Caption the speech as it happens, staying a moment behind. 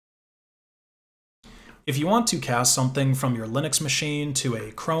If you want to cast something from your Linux machine to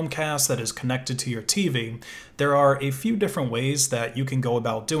a Chromecast that is connected to your TV, there are a few different ways that you can go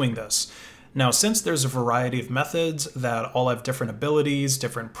about doing this. Now, since there's a variety of methods that all have different abilities,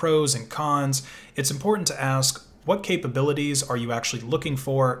 different pros and cons, it's important to ask, what capabilities are you actually looking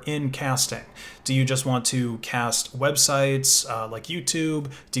for in casting? Do you just want to cast websites like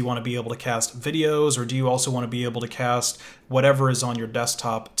YouTube? Do you want to be able to cast videos? Or do you also want to be able to cast whatever is on your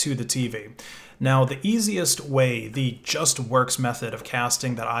desktop to the TV? Now, the easiest way, the just works method of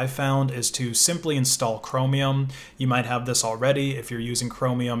casting that I've found is to simply install Chromium. You might have this already if you're using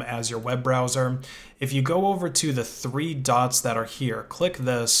Chromium as your web browser. If you go over to the three dots that are here, click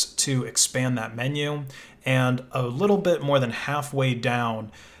this to expand that menu, and a little bit more than halfway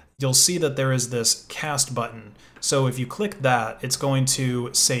down, you'll see that there is this cast button. So if you click that, it's going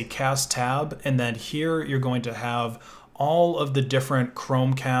to say cast tab, and then here you're going to have all of the different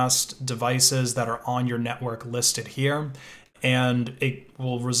Chromecast devices that are on your network listed here, and it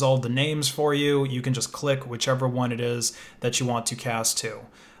will resolve the names for you. You can just click whichever one it is that you want to cast to.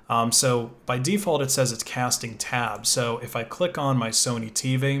 So by default, it says it's casting tab. So if I click on my Sony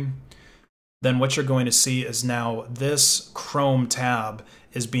TV, then what you're going to see is now this Chrome tab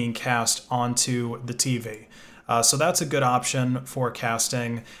is being cast onto the TV. So that's a good option for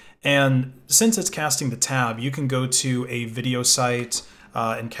casting. And since it's casting the tab, you can go to a video site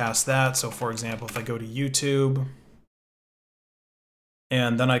and cast that. So for example, if I go to YouTube,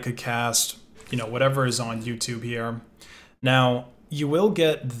 and then I could cast, whatever is on YouTube here. Now, you will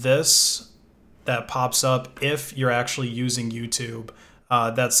get this that pops up if you're actually using YouTube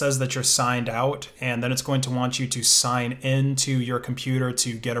that says that you're signed out, and then it's going to want you to sign into your computer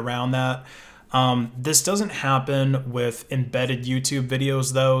to get around that. This doesn't happen with embedded YouTube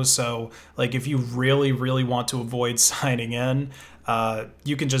videos though, so like if you really, really want to avoid signing in,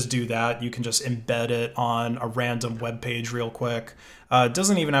 you can just do that. You can just embed it on a random web page real quick. It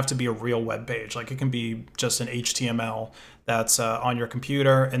doesn't even have to be a real web page. Like it can be just an HTML that's on your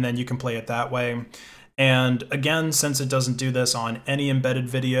computer, and then you can play it that way. And again, since it doesn't do this on any embedded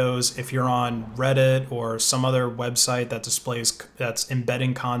videos, if you're on Reddit or some other website that's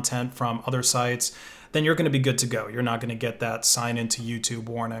embedding content from other sites, then you're going to be good to go. You're not going to get that sign into YouTube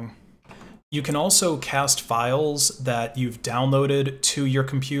warning. You can also cast files that you've downloaded to your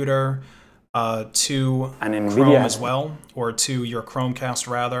computer to Chrome as well, or to your Chromecast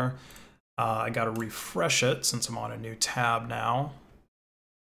rather. I got to refresh it since I'm on a new tab now.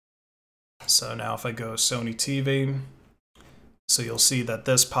 So now if I go Sony TV, so you'll see that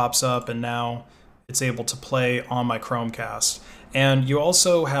this pops up, and now it's able to play on my Chromecast. And you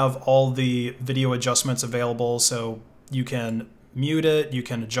also have all the video adjustments available, so you can mute it, you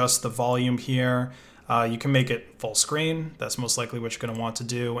can adjust the volume here, you can make it full screen, that's most likely what you're going to want to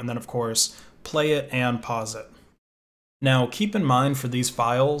do, and then of course play it and pause it. Now keep in mind for these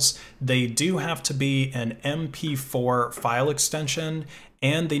files, they do have to be an MP4 file extension,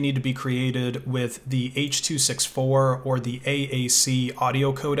 and they need to be created with the H.264 or the AAC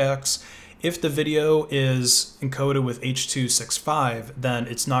audio codecs. If the video is encoded with H.265, then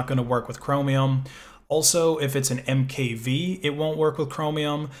it's not going to work with Chromium. Also, if it's an MKV, it won't work with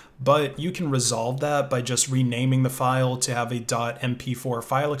Chromium, but you can resolve that by just renaming the file to have a .mp4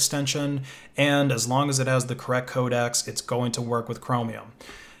 file extension, and as long as it has the correct codecs, it's going to work with Chromium.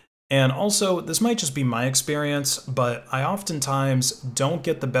 And also, this might just be my experience, but I oftentimes don't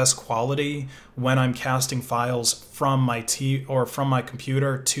get the best quality when I'm casting files from my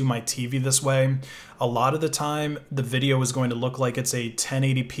computer to my TV this way. A lot of the time, the video is going to look like it's a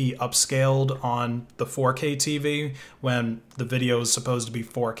 1080p upscaled on the 4K TV when the video is supposed to be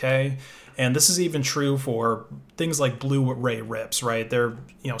 4K. And this is even true for things like Blu-ray rips, right? They're,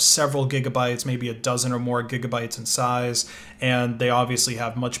 several gigabytes, maybe a dozen or more gigabytes in size, and they obviously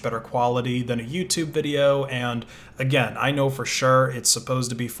have much better quality than a YouTube video. And again, I know for sure it's supposed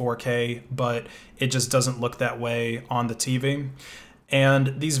to be 4K, but it just doesn't look that way on the TV.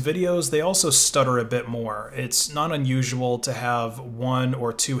 And these videos, they also stutter a bit more. It's not unusual to have 1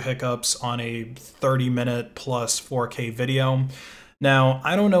 or 2 hiccups on a 30-minute plus 4K video. Now,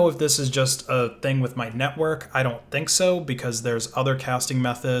 I don't know if this is just a thing with my network. I don't think so, because there's other casting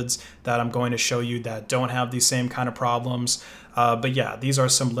methods that I'm going to show you that don't have these same kind of problems. But yeah, these are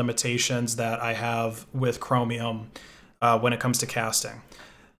some limitations that I have with Chromium when it comes to casting.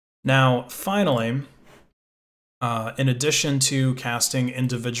 Now, finally, in addition to casting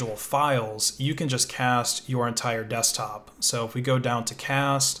individual files, you can just cast your entire desktop. So if we go down to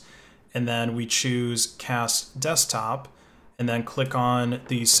cast, and then we choose cast desktop, and then click on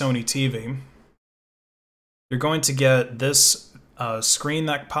the Sony TV, you're going to get this screen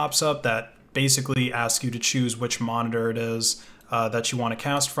that pops up that basically asks you to choose which monitor it is that you want to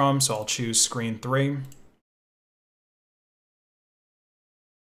cast from. So I'll choose screen 3.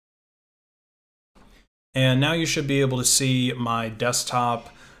 And now you should be able to see my desktop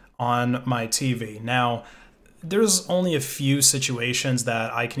on my TV. Now, there's only a few situations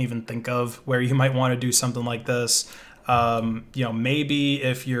that I can even think of where you might want to do something like this. Maybe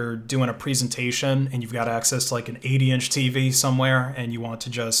if you're doing a presentation and you've got access to like an 80-inch TV somewhere and you want to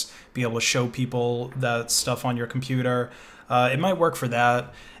just be able to show people that stuff on your computer, it might work for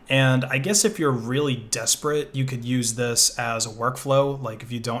that. And I guess if you're really desperate, you could use this as a workflow. Like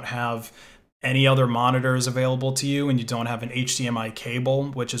if you don't have any other monitors available to you and you don't have an HDMI cable,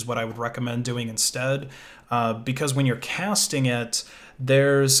 which is what I would recommend doing instead, because when you're casting it,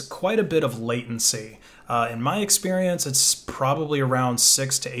 there's quite a bit of latency. In my experience, it's probably around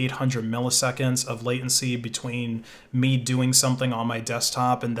 600 to 800 milliseconds of latency between me doing something on my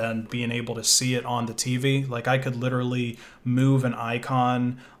desktop and then being able to see it on the TV. Like I could literally move an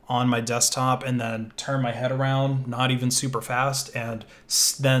icon on my desktop and then turn my head around, not even super fast, and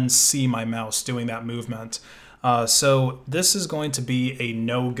then see my mouse doing that movement. So this is going to be a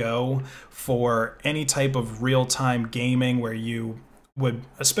no-go for any type of real-time gaming where you would,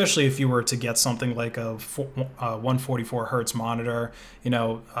 especially if you were to get something like a 144 hertz monitor,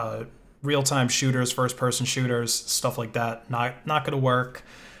 real-time shooters, first-person shooters, stuff like that, not going to work.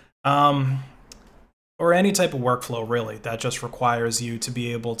 Or any type of workflow, really, that just requires you to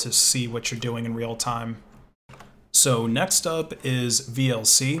be able to see what you're doing in real time. So next up is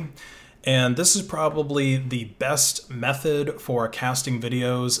VLC, and this is probably the best method for casting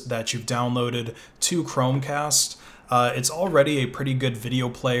videos that you've downloaded to Chromecast. It's already a pretty good video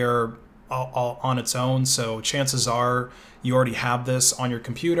player on its own, so chances are you already have this on your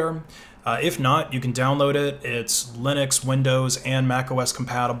computer. If not, you can download it. It's Linux, Windows, and macOS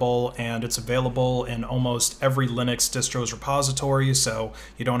compatible, and it's available in almost every Linux distro's repository, so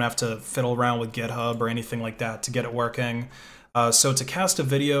you don't have to fiddle around with GitHub or anything like that to get it working. So to cast a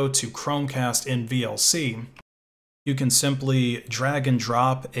video to Chromecast in VLC, you can simply drag and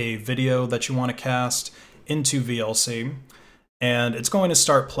drop a video that you want to cast into VLC, and it's going to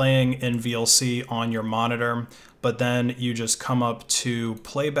start playing in VLC on your monitor, but then you just come up to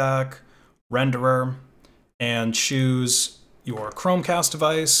Playback, Renderer, and choose your Chromecast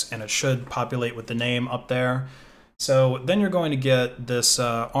device, and it should populate with the name up there. So then you're going to get this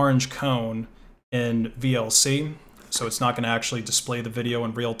orange cone in VLC, so it's not going to actually display the video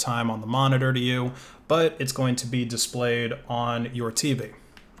in real time on the monitor to you, but it's going to be displayed on your TV.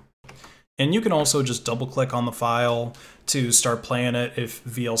 And you can also just double click on the file to start playing it if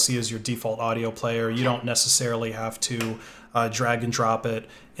VLC is your default audio player. You don't necessarily have to drag and drop it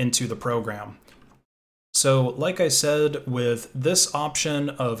into the program. So like I said, with this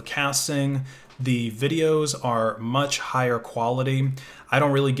option of casting, the videos are much higher quality. I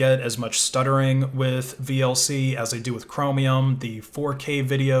don't really get as much stuttering with VLC as I do with Chromium. The 4K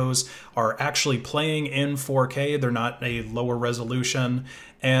videos are actually playing in 4K. They're not a lower resolution.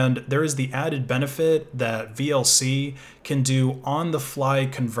 And there is the added benefit that VLC can do on-the-fly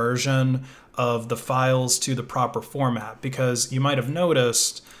conversion of the files to the proper format, because you might have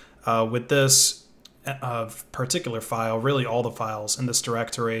noticed with this particular file, really all the files in this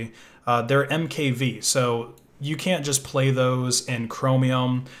directory, they're MKV, so you can't just play those in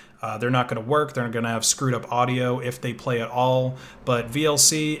Chromium. They're not going to work. They're going to have screwed up audio if they play at all. But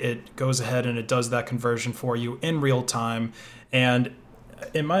VLC, it goes ahead and it does that conversion for you in real time. And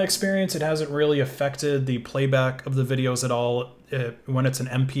in my experience, it hasn't really affected the playback of the videos at all. When it's an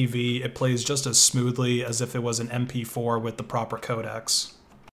MPV, it plays just as smoothly as if it was an MP4 with the proper codecs.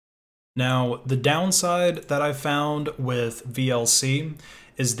 Now, the downside that I found with VLC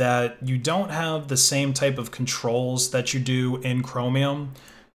is that you don't have the same type of controls that you do in Chromium.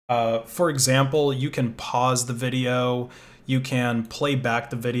 For example, you can pause the video, you can play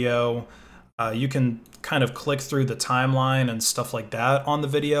back the video, you can kind of click through the timeline and stuff like that on the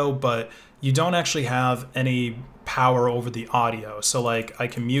video, but you don't actually have any power over the audio. So like I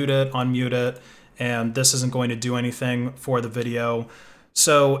can mute it, unmute it, and this isn't going to do anything for the video.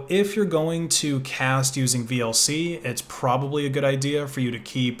 So if you're going to cast using VLC, it's probably a good idea for you to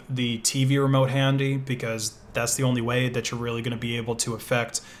keep the TV remote handy, because that's the only way that you're really going to be able to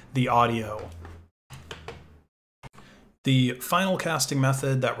affect the audio. The final casting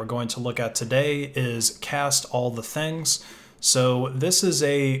method that we're going to look at today is cast all the things. So this is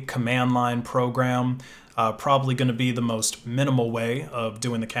a command line program, probably going to be the most minimal way of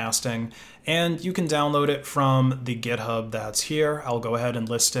doing the casting, and you can download it from the GitHub that's here. I'll go ahead and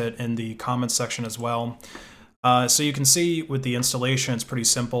list it in the comments section as well. So you can see with the installation, it's pretty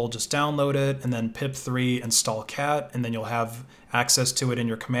simple. Just download it and then pip3 install cat, and then you'll have access to it in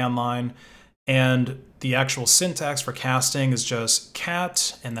your command line. And the actual syntax for casting is just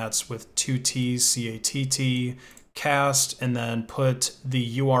cat, and that's with 2 T's, C-A-T-T, cast, and then put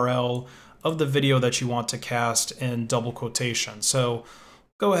the URL of the video that you want to cast in double quotation. So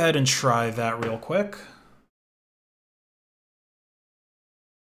go ahead and try that real quick.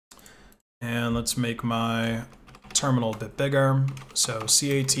 And let's make my terminal a bit bigger. So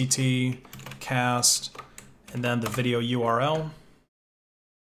CATT, cast, and then the video URL.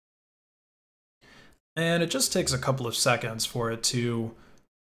 And it just takes a couple of seconds for it to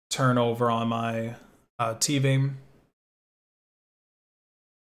turn over on my TV.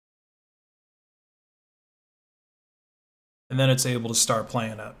 And then it's able to start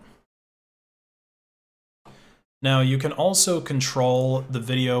playing it. Now you can also control the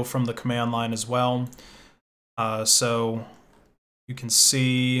video from the command line as well. So you can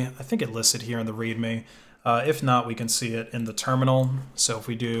see, I think it lists it here in the README. If not, we can see it in the terminal. So if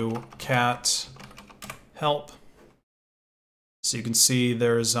we do cat help, so you can see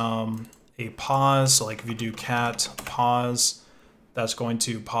there's a pause. So like if you do cat pause, that's going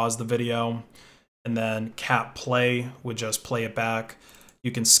to pause the video. And then cat play would just play it back.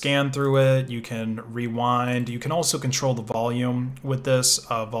 You can scan through it, you can rewind, you can also control the volume with this,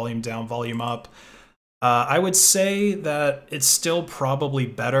 volume down, volume up. I would say that it's still probably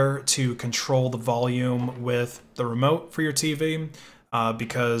better to control the volume with the remote for your TV,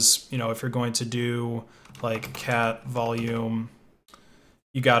 because, you know, if you're going to do like cat volume,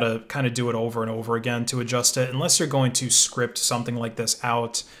 you gotta kind of do it over and over again to adjust it, unless you're going to script something like this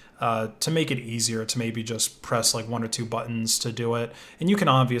out to make it easier to maybe just press like 1 or 2 buttons to do it. And you can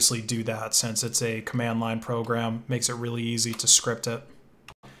obviously do that since it's a command line program, makes it really easy to script it.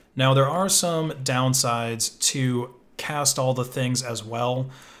 Now there are some downsides to cast all the things as well.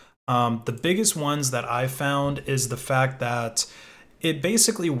 The biggest ones that I found is the fact that it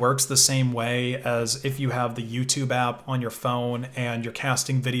basically works the same way as if you have the YouTube app on your phone and you're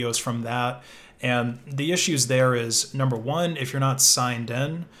casting videos from that. And the issues there is, number one, if you're not signed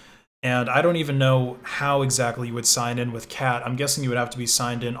in, and I don't even know how exactly you would sign in with cat. I'm guessing you would have to be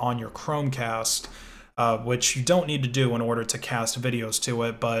signed in on your Chromecast, which you don't need to do in order to cast videos to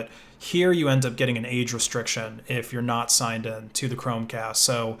it, but here you end up getting an age restriction if you're not signed in to the Chromecast.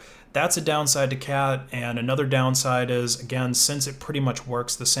 So that's a downside to cat, and another downside is, again, since it pretty much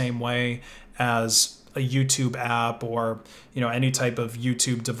works the same way as a YouTube app or, you know, any type of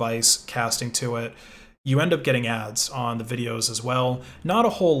YouTube device casting to it, you end up getting ads on the videos as well. Not a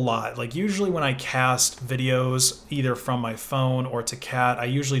whole lot. Like usually when I cast videos either from my phone or to cat, I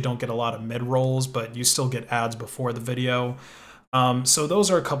usually don't get a lot of mid-rolls, but you still get ads before the video. So those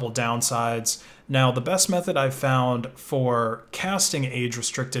are a couple downsides. Now the best method I've found for casting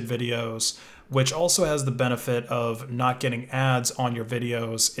age-restricted videos, which also has the benefit of not getting ads on your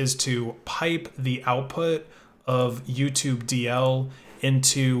videos, is to pipe the output of YouTube DL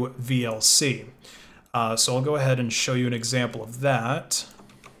into VLC. So I'll go ahead and show you an example of that.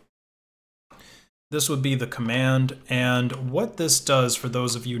 This would be the command, and what this does for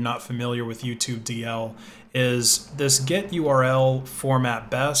those of you not familiar with YouTube DL is this get URL format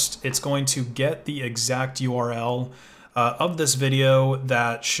best. It's going to get the exact URL of this video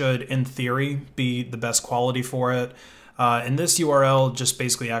that should, in theory, be the best quality for it. And this URL just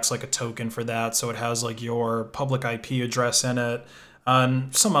basically acts like a token for that, so it has like your public IP address in it,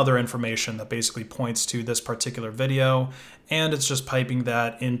 and some other information that basically points to this particular video, and it's just piping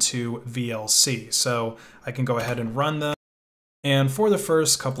that into VLC. So I can go ahead and run this, and for the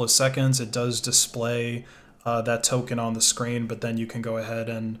first couple of seconds it does display that token on the screen, but then you can go ahead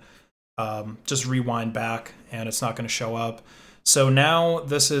and just rewind back and it's not going to show up. So now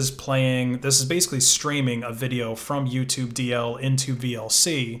this is playing, this is basically streaming a video from YouTube DL into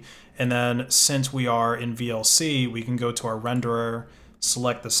VLC. And then since we are in VLC, we can go to our renderer,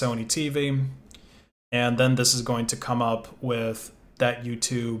 select the Sony TV, and then this is going to come up with that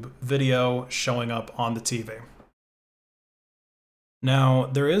YouTube video showing up on the TV. Now,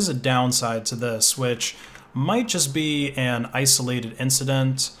 there is a downside to this, which might just be an isolated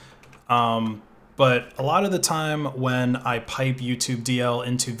incident, but a lot of the time when I pipe YouTube DL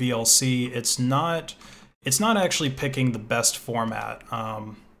into VLC, it's not actually picking the best format.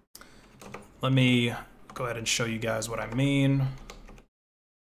 Let me go ahead and show you guys what I mean.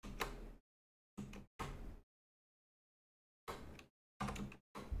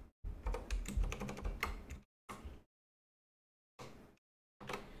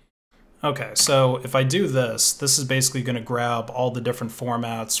 Okay, so if I do this, this is basically going to grab all the different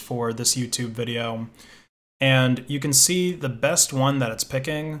formats for this YouTube video. And you can see the best one that it's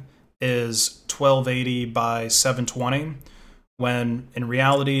picking is 1280 by 720, when in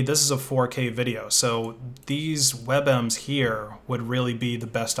reality this is a 4K video. So these WebMs here would really be the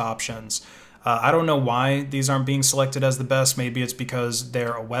best options. I don't know why these aren't being selected as the best. Maybe it's because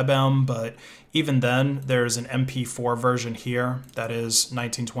they're a WebM, but even then there's an MP4 version here that is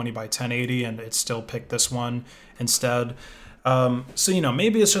 1920 by 1080, and it still picked this one instead. So, you know,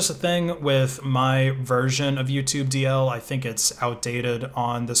 maybe it's just a thing with my version of YouTube DL. I think it's outdated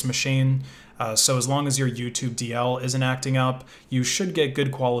on this machine. So as long as your YouTube DL isn't acting up, you should get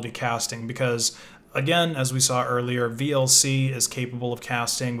good quality casting, because again, as we saw earlier, VLC is capable of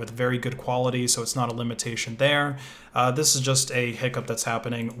casting with very good quality, so it's not a limitation there. This is just a hiccup that's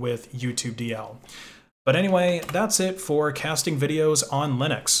happening with YouTube DL. But anyway, that's it for casting videos on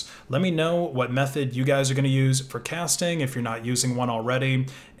Linux. Let me know what method you guys are going to use for casting if you're not using one already.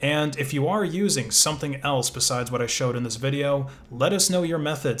 And if you are using something else besides what I showed in this video, let us know your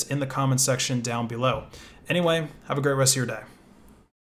methods in the comment section down below. Anyway, have a great rest of your day.